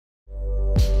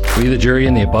We, the jury,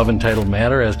 in the above entitled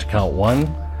matter as to count 1,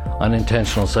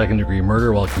 unintentional second-degree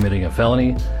murder while committing a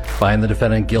felony, find the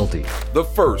defendant guilty. The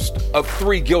first of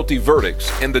 3 guilty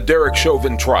verdicts in the Derek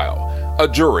Chauvin trial. A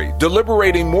jury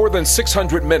deliberating more than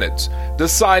 600 minutes,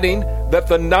 deciding that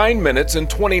the 9 minutes and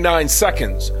 29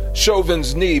 seconds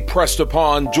Chauvin's knee pressed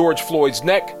upon George Floyd's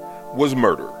neck was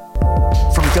murder.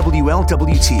 From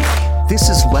WLWT, this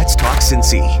is Let's Talk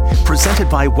Cincy, presented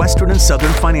by Western and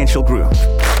Southern Financial Group.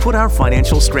 Put our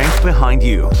financial strength behind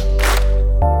you.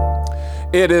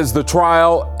 It is the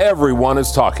trial everyone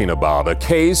is talking about, a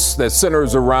case that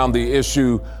centers around the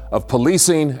issue of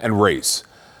policing and race.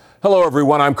 Hello,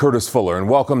 everyone. I'm Curtis Fuller, and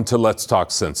welcome to Let's Talk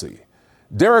Cincy.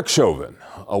 Derek Chauvin,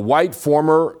 a white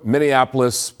former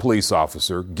Minneapolis police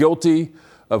officer, guilty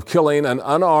of killing an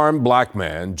unarmed black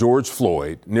man, George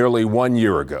Floyd, nearly 1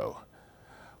 year ago.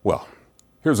 Well,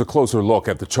 here's a closer look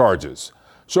at the charges.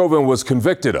 Chauvin was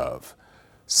convicted of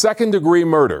second-degree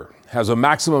murder, has a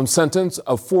maximum sentence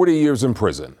of 40 years in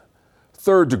prison.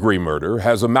 Third-degree murder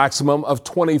has a maximum of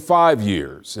 25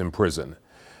 years in prison.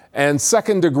 And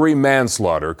second-degree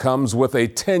manslaughter comes with a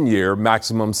 10-year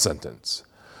maximum sentence.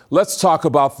 Let's talk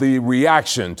about the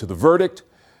reaction to the verdict.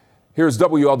 Here's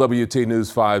WLWT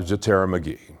News 5's Jatera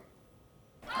McGee.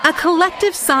 A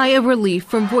collective sigh of relief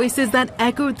from voices that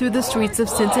echoed through the streets of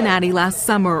Cincinnati last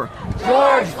summer.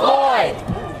 George Floyd!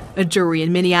 A jury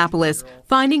in Minneapolis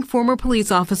finding former police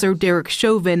officer Derek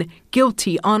Chauvin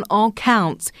guilty on all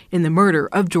counts in the murder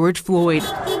of George Floyd.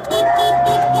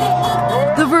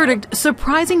 The verdict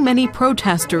surprising many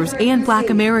protesters and black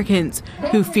Americans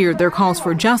who feared their calls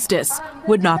for justice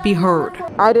would not be heard.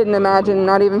 I didn't imagine,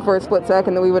 not even for a split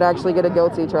second, that we would actually get a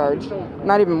guilty charge.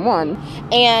 Not even one.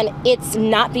 And it's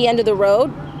not the end of the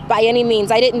road by any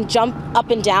means. I didn't jump up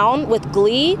and down with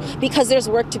glee because there's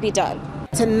work to be done.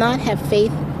 To not have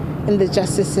faith in the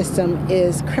justice system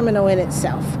is criminal in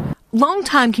itself.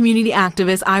 Longtime community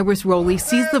activist Iris Rowley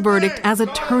sees the verdict as a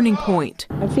turning point.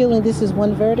 I'm feeling this is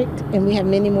one verdict and we have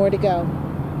many more to go.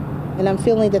 And I'm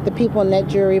feeling that the people in that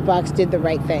jury box did the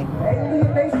right thing.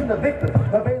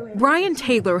 Brian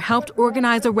Taylor helped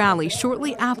organize a rally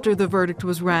shortly after the verdict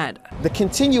was read. The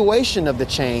continuation of the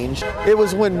change, it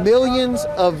was when millions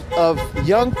of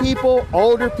young people,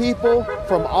 older people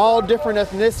from all different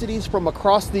ethnicities from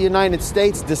across the United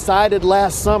States decided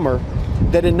last summer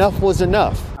that enough was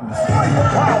enough.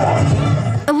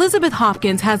 Elizabeth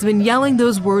Hopkins has been yelling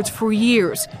those words for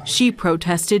years. She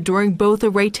protested during both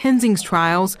of Ray Tenzing's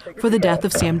trials for the death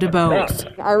of Sam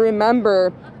DuBose. I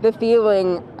remember the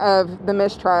feeling of the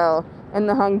mistrial and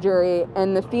the hung jury,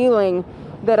 and the feeling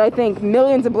that I think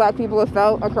millions of black people have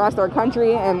felt across our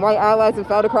country and white allies have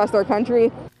felt across our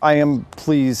country. I am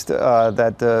pleased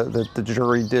that the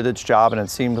jury did its job, and it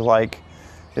seems like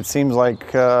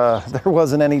there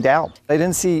wasn't any doubt. I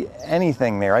didn't see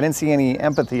anything there. I didn't see any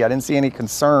empathy. I didn't see any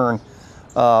concern.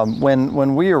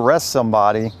 When we arrest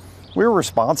somebody, we're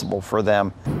responsible for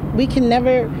them. We can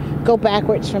never go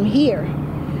backwards from here.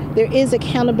 There is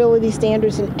accountability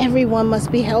standards and everyone must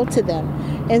be held to them.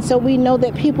 And so we know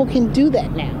that people can do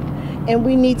that now. And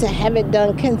we need to have it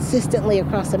done consistently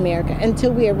across America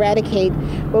until we eradicate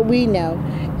what we know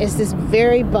is this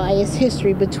very biased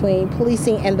history between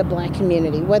policing and the black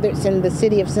community, whether it's in the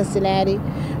city of Cincinnati,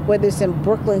 whether it's in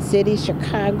Brooklyn City,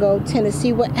 Chicago,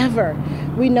 Tennessee, whatever.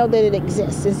 We know that it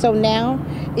exists. And so now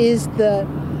is the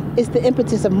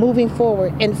impetus of moving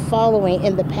forward and following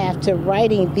in the path to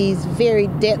righting these very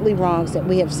deadly wrongs that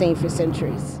we have seen for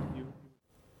centuries.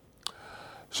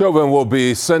 Chauvin will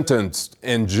be sentenced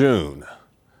in June.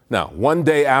 Now, one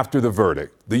day after the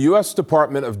verdict, the U.S.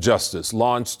 Department of Justice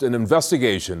launched an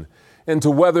investigation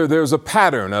into whether there's a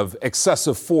pattern of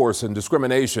excessive force and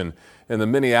discrimination in the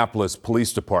Minneapolis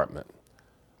Police Department.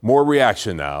 More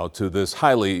reaction now to this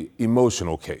highly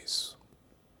emotional case.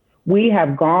 We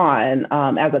have gone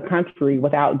as a country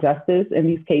without justice in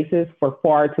these cases for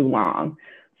far too long.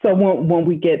 So when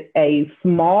we get a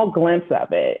small glimpse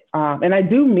of it, and I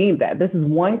do mean that, this is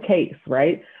one case,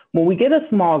 right? When we get a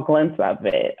small glimpse of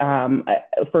it,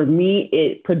 for me,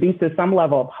 it produces some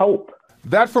level of hope.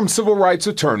 That from civil rights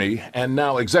attorney and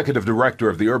now executive director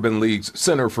of the Urban League's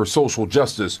Center for Social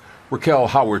Justice, Raquel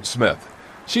Howard-Smith.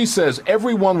 She says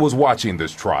everyone was watching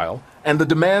this trial and the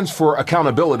demands for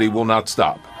accountability will not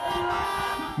stop.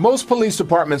 Most police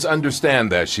departments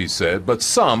understand that, she said, but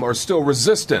some are still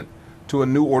resistant to a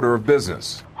new order of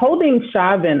business. Holding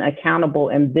Chauvin accountable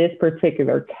in this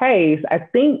particular case, I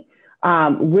think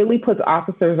really puts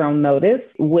officers on notice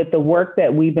with the work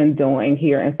that we've been doing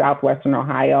here in Southwestern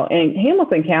Ohio and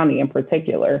Hamilton County in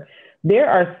particular. There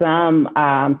are some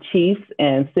chiefs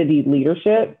and city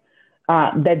leadership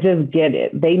that just get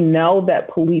it. They know that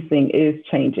policing is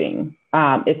changing.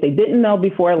 If they didn't know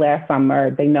before last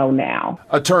summer, they know now.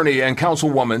 Attorney and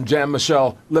Councilwoman Jan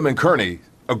Michelle Lemon Kearney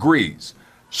agrees.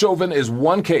 Chauvin is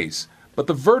one case, but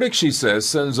the verdict, she says,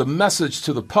 sends a message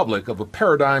to the public of a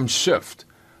paradigm shift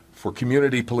for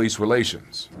community police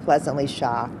relations. Pleasantly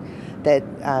shocked that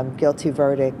guilty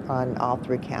verdict on all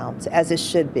 3 counts, as it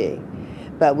should be.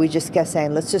 But we just kept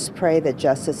saying, let's just pray that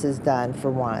justice is done for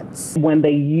once. When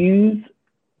they use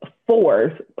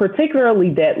force, particularly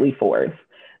deadly force,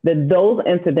 that those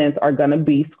incidents are going to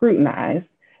be scrutinized,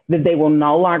 that they will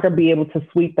no longer be able to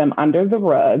sweep them under the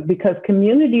rug because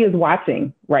community is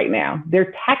watching right now.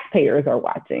 Their taxpayers are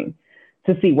watching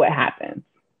to see what happens.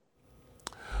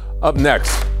 Up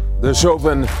next, the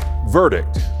Chauvin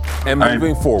verdict and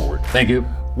moving forward. Thank you.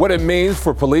 What it means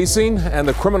for policing and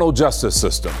the criminal justice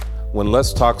system when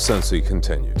Let's Talk Cincy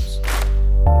continues.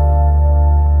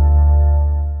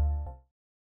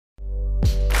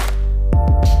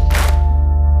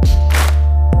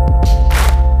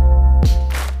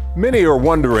 Many are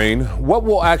wondering what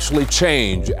will actually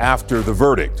change after the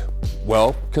verdict.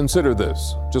 Well, consider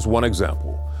this, just one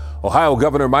example. Ohio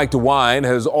Governor Mike DeWine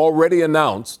has already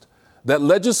announced that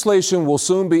legislation will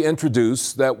soon be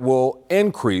introduced that will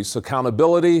increase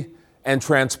accountability and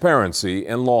transparency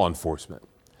in law enforcement.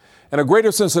 And a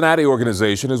Greater Cincinnati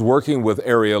organization is working with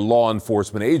area law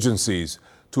enforcement agencies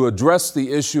to address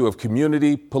the issue of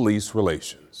community police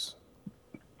relations.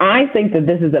 I think that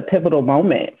this is a pivotal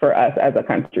moment for us as a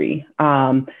country.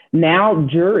 Now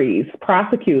juries,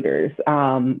 prosecutors,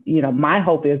 my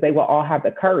hope is they will all have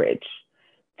the courage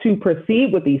to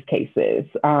proceed with these cases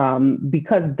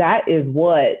because that is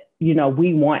what,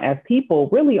 we want as people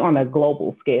really on a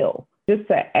global scale. Just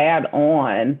to add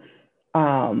on,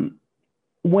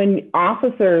 when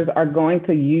officers are going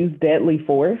to use deadly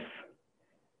force,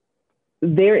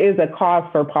 there is a cause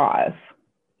for pause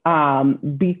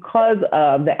because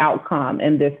of the outcome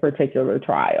in this particular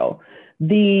trial.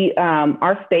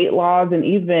 Our state laws and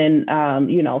even,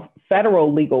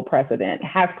 federal legal precedent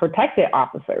has protected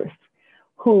officers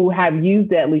who have used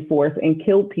deadly force and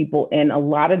killed people in a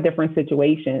lot of different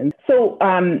situations. So,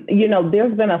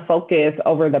 there's been a focus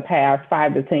over the past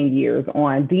 5 to 10 years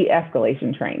on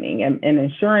de-escalation training and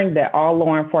ensuring that all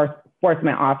law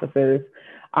enforcement officers,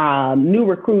 new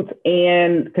recruits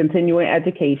and continuing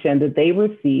education, that they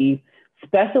receive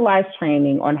specialized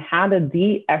training on how to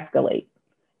de-escalate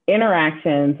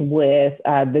interactions with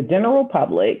the general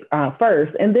public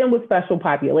first, and then with special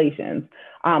populations.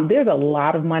 There's a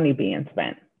lot of money being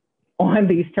spent on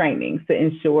these trainings to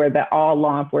ensure that all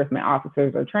law enforcement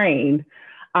officers are trained.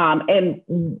 And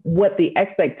what the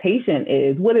expectation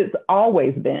is, what it's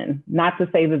always been, not to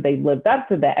say that they've lived up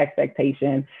to that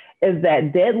expectation, is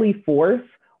that deadly force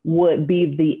would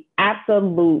be the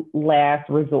absolute last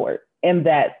resort, and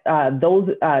that those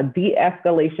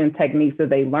de-escalation techniques that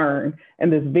they learn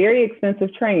in this very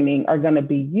expensive training are going to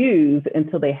be used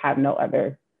until they have no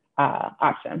other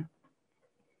option.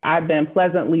 I've been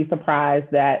pleasantly surprised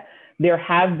that there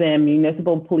have been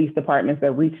municipal police departments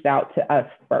that reached out to us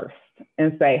first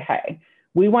and say, hey,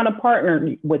 we want to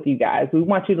partner with you guys. We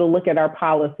want you to look at our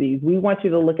policies. We want you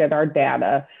to look at our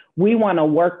data. We want to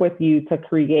work with you to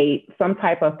create some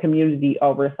type of community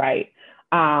oversight.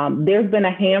 There's been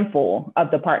a handful of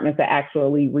departments that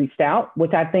actually reached out,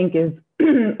 which I think is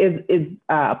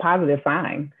a positive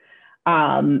sign.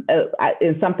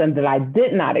 Is something that I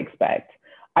did not expect.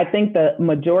 I think the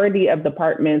majority of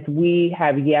departments we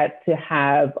have yet to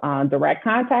have direct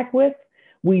contact with.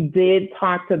 We did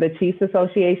talk to the Chiefs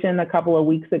Association a couple of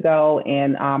weeks ago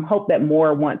and hope that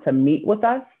more want to meet with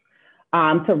us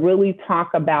to really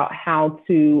talk about how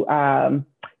to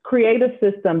create a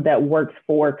system that works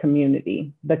for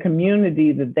community, the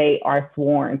community that they are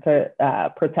sworn to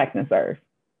protect and serve.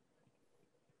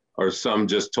 Are some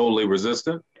just totally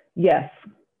resistant? Yes.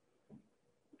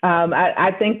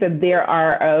 I think that there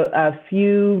are a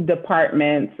few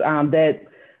departments that,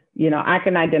 I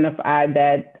can identify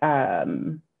that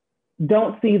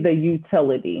don't see the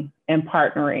utility in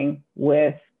partnering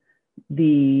with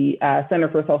the Center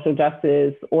for Social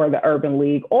Justice or the Urban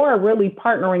League, or really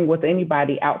partnering with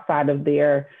anybody outside of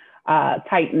their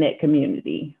tight-knit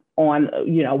community on,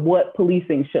 what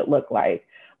policing should look like.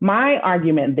 My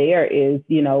argument there is,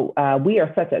 we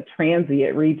are such a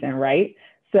transient region, right?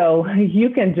 So you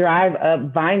can drive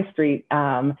up Vine Street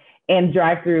and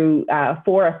drive through 4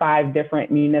 or 5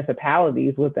 different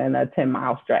municipalities within a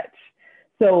 10-mile stretch.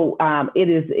 So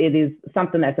it is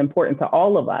something that's important to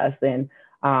all of us. And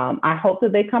I hope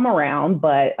that they come around,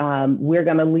 but we're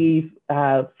going to leave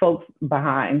folks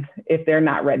behind if they're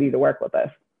not ready to work with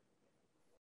us.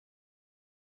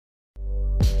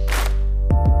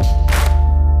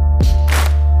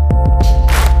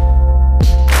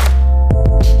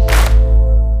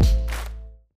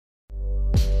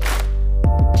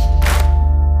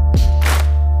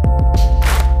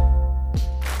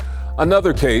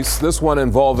 Another case, this one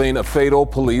involving a fatal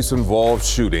police-involved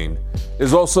shooting,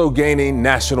 is also gaining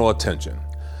national attention.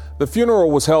 The funeral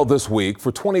was held this week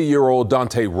for 20-year-old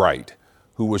Daunte Wright,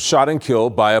 who was shot and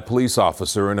killed by a police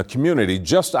officer in a community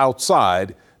just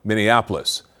outside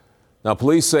Minneapolis. Now,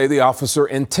 police say the officer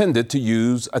intended to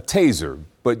use a taser,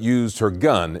 but used her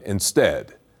gun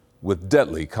instead, with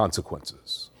deadly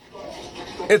consequences.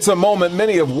 It's a moment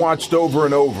many have watched over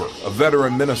and over. A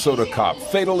veteran Minnesota cop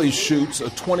fatally shoots a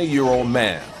 20-year-old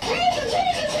man.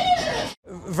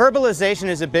 Verbalization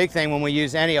is a big thing when we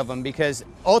use any of them because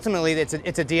ultimately it's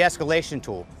a de-escalation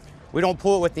tool. We don't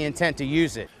pull it with the intent to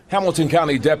use it. Hamilton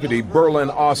County Deputy Berlin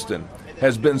Austin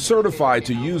has been certified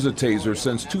to use a taser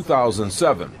since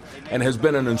 2007 and has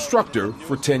been an instructor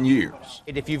for 10 years.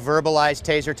 If you verbalize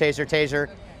taser,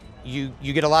 you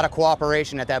get a lot of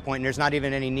cooperation at that point, and there's not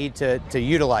even any need to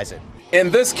utilize it. In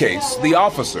this case, the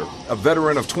officer, a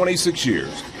veteran of 26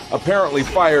 years, apparently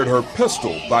fired her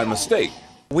pistol by mistake.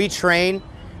 We train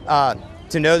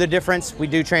to know the difference. We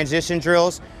do transition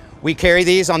drills. We carry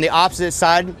these on the opposite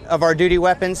side of our duty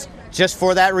weapons just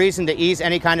for that reason, to ease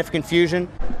any kind of confusion.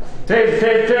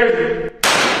 Taser.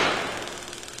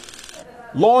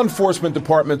 Law enforcement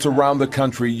departments around the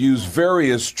country use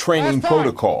various training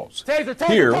protocols.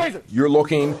 Here, you're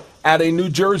looking at a New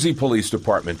Jersey Police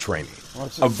Department training,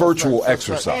 a virtual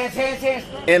exercise.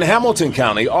 In Hamilton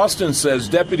County, Austin says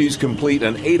deputies complete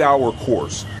an 8-hour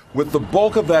course, with the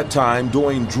bulk of that time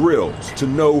doing drills to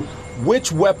know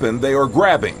which weapon they are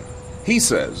grabbing. He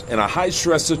says in a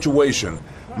high-stress situation,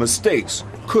 mistakes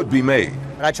could be made.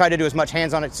 I try to do as much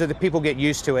hands on it so that people get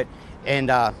used to it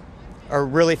and are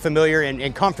really familiar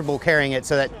and comfortable carrying it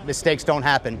so that mistakes don't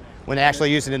happen when they actually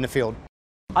use it in the field.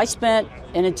 I spent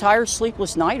an entire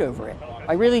sleepless night over it.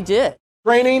 I really did.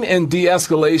 Training and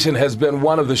de-escalation has been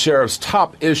one of the sheriff's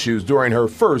top issues during her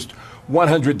first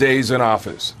 100 days in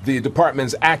office. The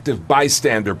department's active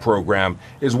bystander program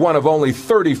is one of only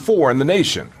 34 in the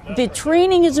nation. The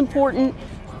training is important,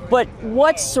 but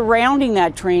what's surrounding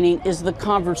that training is the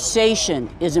conversation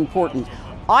is important.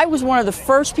 I was one of the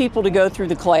first people to go through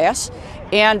the class,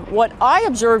 and what I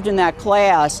observed in that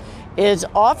class is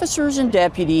officers and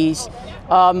deputies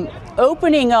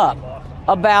opening up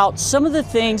about some of the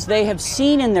things they have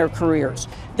seen in their careers,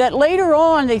 that later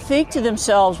on they think to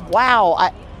themselves,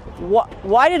 wow,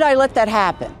 why did I let that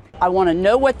happen? I want to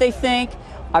know what they think.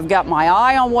 I've got my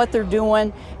eye on what they're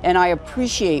doing, and I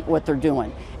appreciate what they're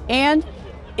doing. And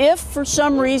if for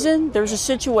some reason there's a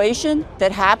situation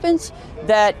that happens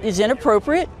that is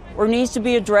inappropriate or needs to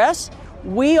be addressed,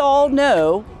 we all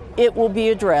know it will be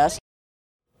addressed.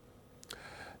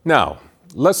 Now,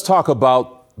 let's talk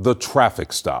about the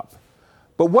traffic stop.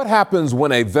 But what happens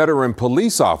when a veteran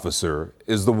police officer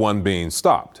is the one being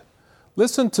stopped?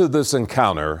 Listen to this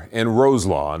encounter in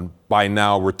Roselawn by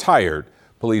now retired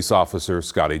police officer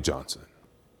Scotty Johnson.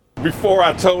 Before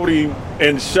I told him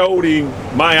and showed him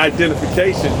my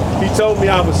identification, he told me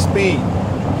I was speed.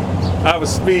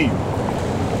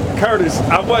 Curtis,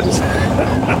 I wasn't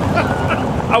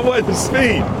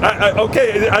speed.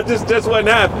 Just wasn't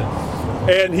happening.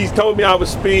 And he told me I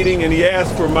was speeding, and he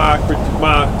asked for my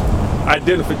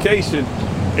identification,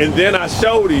 and then I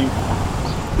showed him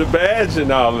the badge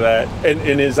and all of that,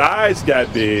 and his eyes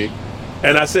got big,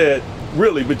 and I said,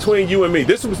 really, between you and me,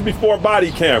 this was before body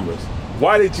cameras,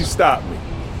 why did you stop me?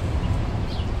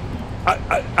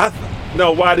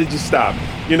 No, why did you stop me?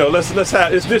 You know, let's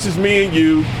have this is me and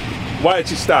you. Why did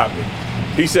you stop me?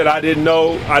 He said, I didn't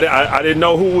know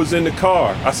who was in the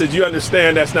car. I said, you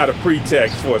understand that's not a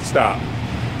pretext for a stop.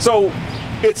 So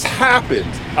it's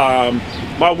happened.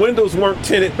 My windows weren't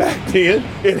tinted back then.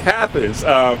 It happens.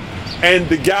 And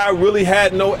the guy really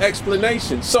had no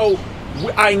explanation. So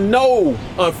I know,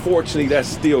 unfortunately, that's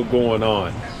still going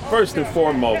on. First and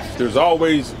foremost, there's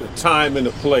always a time and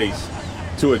a place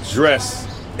to address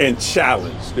and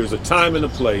challenge. There's a time and a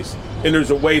place, and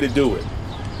there's a way to do it.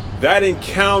 That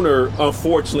encounter,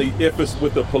 unfortunately, if it's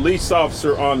with a police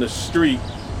officer on the street,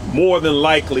 more than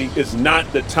likely is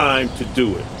not the time to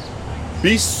do it.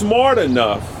 Be smart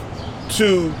enough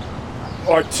to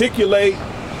articulate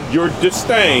your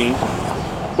disdain,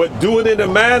 but do it in a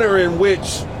manner in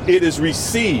which it is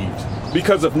received.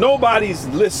 Because if nobody's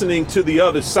listening to the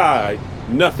other side,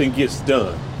 nothing gets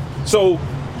done. So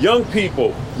young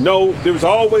people know there's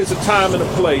always a time and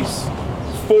a place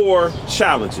for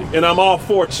challenging. And I'm all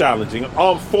for challenging. I'm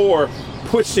all for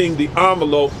pushing the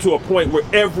envelope to a point where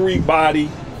everybody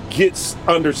gets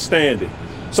understanding.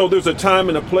 So there's a time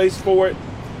and a place for it.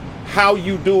 How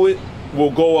you do it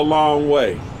will go a long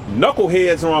way.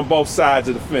 Knuckleheads are on both sides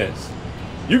of the fence.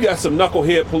 You got some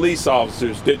knucklehead police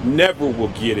officers that never will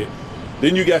get it.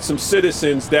 then you got some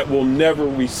citizens that will never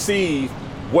receive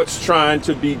what's trying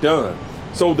to be done.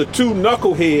 So the two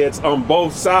knuckleheads on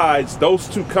both sides, those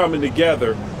two coming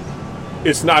together,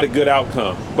 it's not a good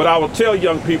outcome. But I will tell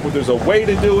young people there's a way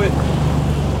to do it.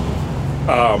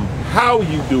 How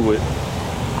you do it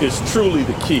is truly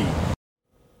the key.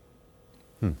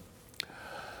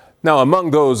 Now, among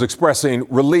those expressing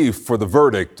relief for the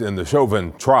verdict in the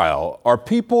Chauvin trial are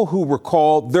people who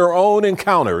recall their own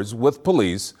encounters with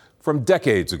police from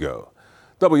decades ago.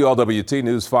 WLWT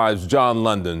News 5's John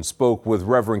London spoke with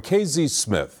Reverend K.Z.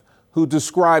 Smith, who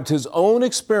described his own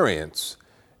experience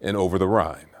in Over the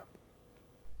Rhine.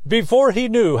 Before he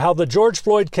knew how the George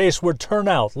Floyd case would turn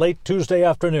out late Tuesday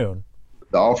afternoon,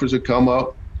 the officer come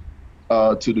up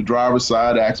to the driver's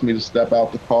side, asked me to step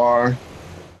out the car.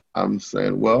 I'm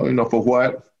saying, well, for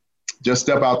what? Just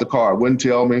step out the car. Wouldn't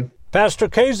tell me. Pastor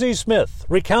K.Z. Smith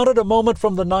recounted a moment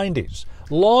from the 90s,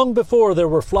 long before there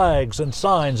were flags and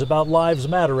signs about lives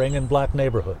mattering in black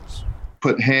neighborhoods.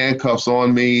 Put handcuffs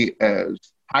on me as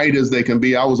tight as they can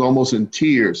be. I was almost in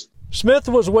tears. Smith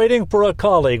was waiting for a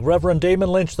colleague, Reverend Damon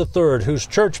Lynch III, whose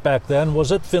church back then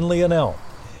was at Finley and Elm.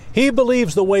 He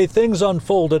believes the way things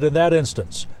unfolded in that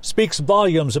instance speaks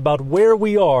volumes about where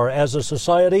we are as a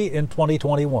society in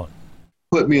 2021.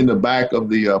 Put me in the back of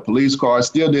the police car,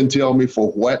 still didn't tell me for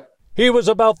what. He was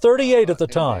about 38 at the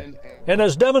time, and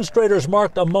as demonstrators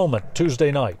marked a moment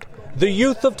Tuesday night, the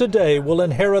youth of today will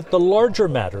inherit the larger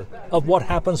matter of what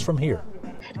happens from here.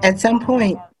 At some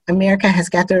point, America has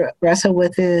got to wrestle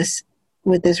with this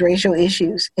racial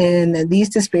issues and these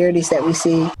disparities that we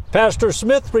see. Pastor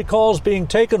Smith recalls being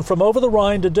taken from Over the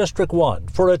Rhine to District 1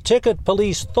 for a ticket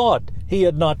police thought he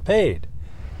had not paid.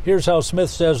 Here's how Smith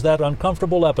says that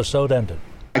uncomfortable episode ended.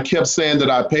 I kept saying that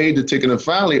I paid the ticket, and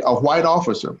finally a white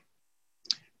officer,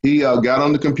 he got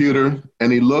on the computer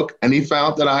and he looked and he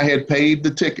found that I had paid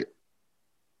the ticket.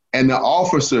 And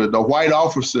the white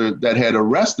officer that had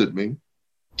arrested me,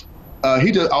 all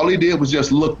he did was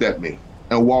just looked at me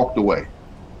and walked away.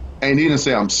 And he didn't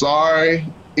say, I'm sorry.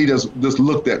 He just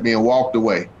looked at me and walked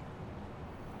away.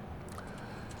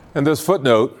 In this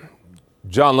footnote,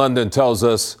 John London tells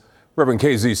us Reverend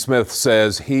K.Z. Smith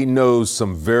says he knows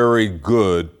some very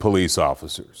good police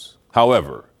officers.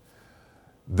 However,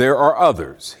 there are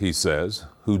others, he says,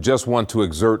 who just want to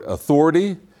exert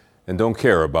authority and don't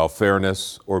care about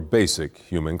fairness or basic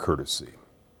human courtesy.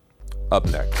 Up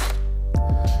next,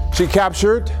 she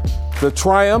captured the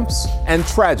triumphs and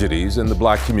tragedies in the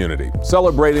black community,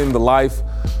 celebrating the life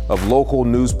of local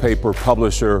newspaper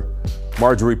publisher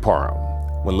Marjorie Parham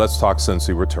when Let's Talk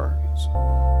Cincy returns.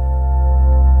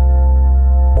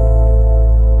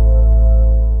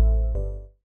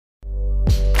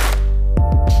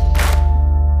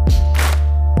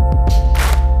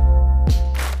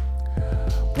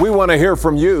 We want to hear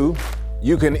from you.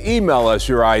 You can email us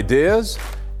your ideas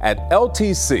at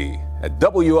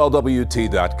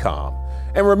ltc@wlwt.com.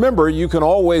 And remember, you can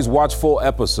always watch full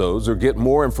episodes or get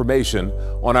more information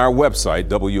on our website,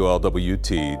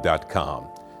 wlwt.com.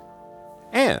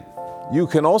 And you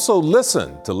can also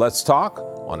listen to Let's Talk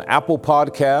on Apple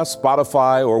Podcasts,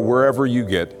 Spotify, or wherever you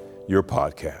get your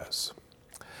podcasts.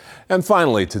 And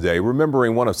finally today,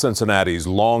 remembering one of Cincinnati's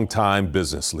longtime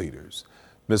business leaders,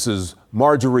 Mrs.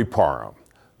 Marjorie Parham,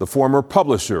 the former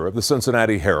publisher of the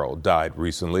Cincinnati Herald, died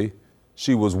recently.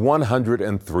 She was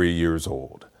 103 years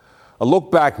old. A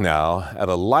look back now at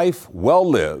a life well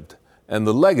lived and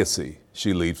the legacy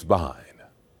she leaves behind.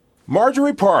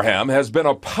 Marjorie Parham has been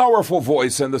a powerful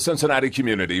voice in the Cincinnati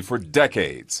community for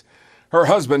decades. Her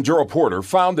husband, Gerald Porter,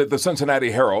 founded the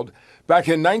Cincinnati Herald back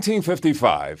in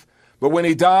 1955, but when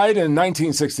he died in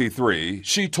 1963,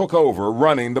 she took over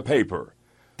running the paper.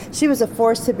 She was a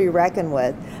force to be reckoned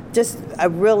with, just a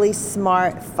really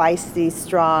smart, feisty,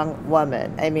 strong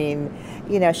woman. I mean,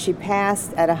 she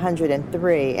passed at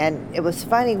 103, and it was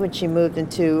funny when she moved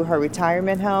into her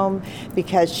retirement home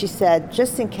because she said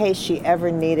just in case she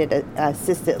ever needed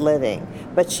assisted living,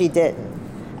 but she didn't.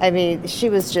 I mean, she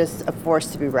was just a force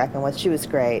to be reckoned with. She was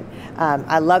great.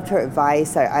 I loved her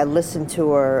advice. I listened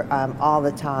to her all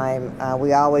the time.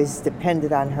 We always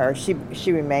depended on her.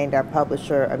 She remained our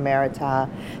publisher emerita.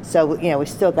 So, we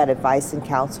still got advice and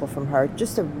counsel from her.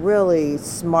 Just a really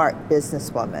smart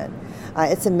businesswoman.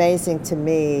 It's amazing to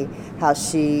me how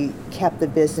she kept the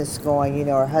business going.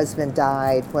 Her husband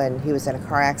died when he was in a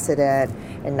car accident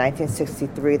in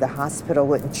 1963. The hospital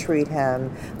wouldn't treat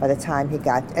him by the time he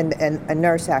got, and a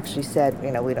nurse actually said,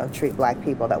 we don't treat black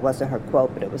people. That wasn't her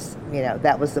quote, but it was,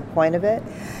 that was the point of it.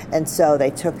 And so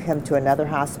they took him to another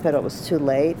hospital. It was too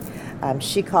late.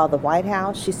 She called the White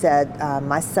House. She said,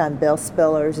 my son Bill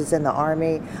Spillers is in the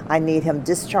Army. I need him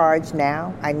discharged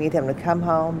now. I need him to come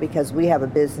home because we have a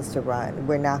business to run.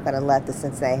 We're not going to let the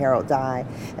Cincinnati Herald die.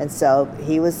 And so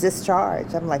he was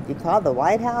discharged. I'm like, you called the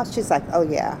White House? She's like, oh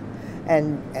yeah.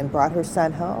 And brought her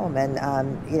son home. And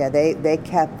they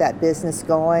kept that business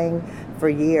going for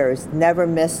years, never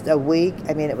missed a week.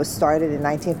 I mean, it was started in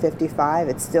 1955.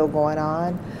 It's still going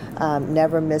on.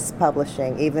 Never missed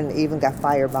publishing, even got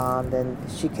firebombed, and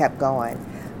she kept going.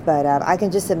 But I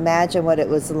can just imagine what it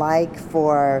was like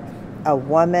for a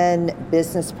woman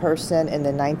business person in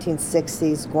the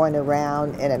 1960s going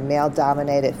around in a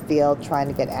male-dominated field trying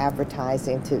to get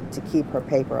advertising to keep her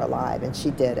paper alive, and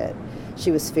she did it. She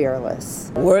was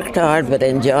fearless. Worked hard, but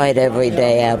enjoyed every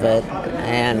day of it,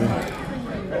 and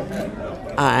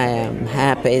I am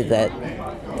happy that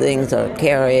things are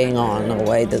carrying on the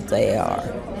way that they are.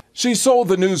 She sold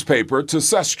the newspaper to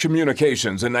Sesh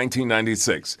Communications in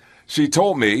 1996. She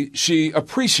told me she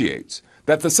appreciates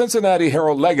that the Cincinnati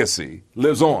Herald legacy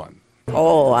lives on.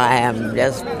 Oh, I am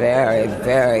just very,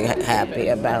 very happy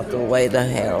about the way the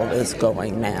Herald is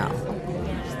going now.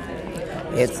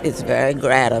 It's very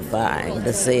gratifying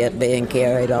to see it being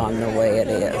carried on the way it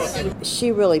is. She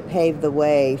really paved the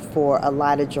way for a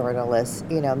lot of journalists,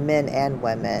 men and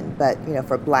women, but,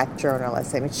 for black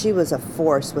journalists. I mean, she was a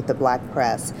force with the black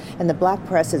press, and the black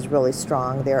press is really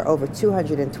strong. There are over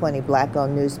 220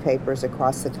 black-owned newspapers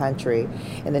across the country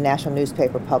in the National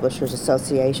Newspaper Publishers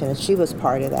Association, and she was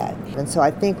part of that. And so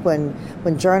I think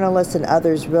when journalists and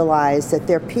others realize that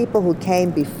there are people who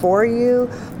came before you,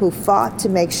 who fought to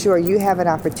make sure you have an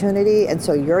opportunity, and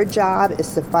so your job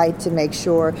is to fight to make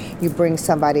sure you bring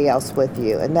somebody else with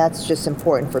you. And that's just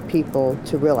important for people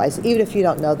to realize, even if you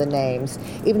don't know the names,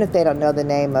 even if they don't know the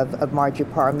name of Marjorie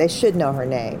Parham, they should know her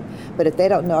name. But if they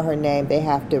don't know her name, they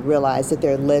have to realize that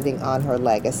they're living on her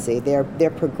legacy. They're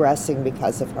progressing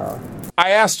because of her.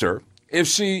 I asked her if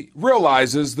she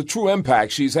realizes the true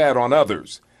impact she's had on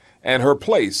others and her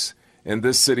place in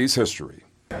this city's history.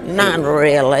 Not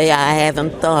really. I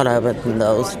haven't thought of it in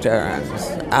those terms.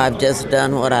 I've just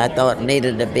done what I thought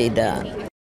needed to be done.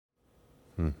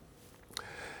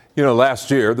 Last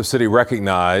year, the city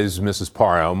recognized Mrs.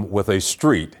 Parham with a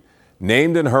street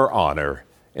named in her honor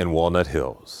in Walnut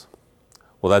Hills.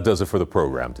 Well, that does it for the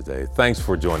program today. Thanks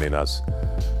for joining us.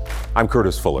 I'm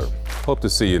Curtis Fuller. Hope to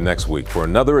see you next week for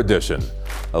another edition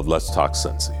of Let's Talk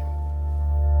Cincy.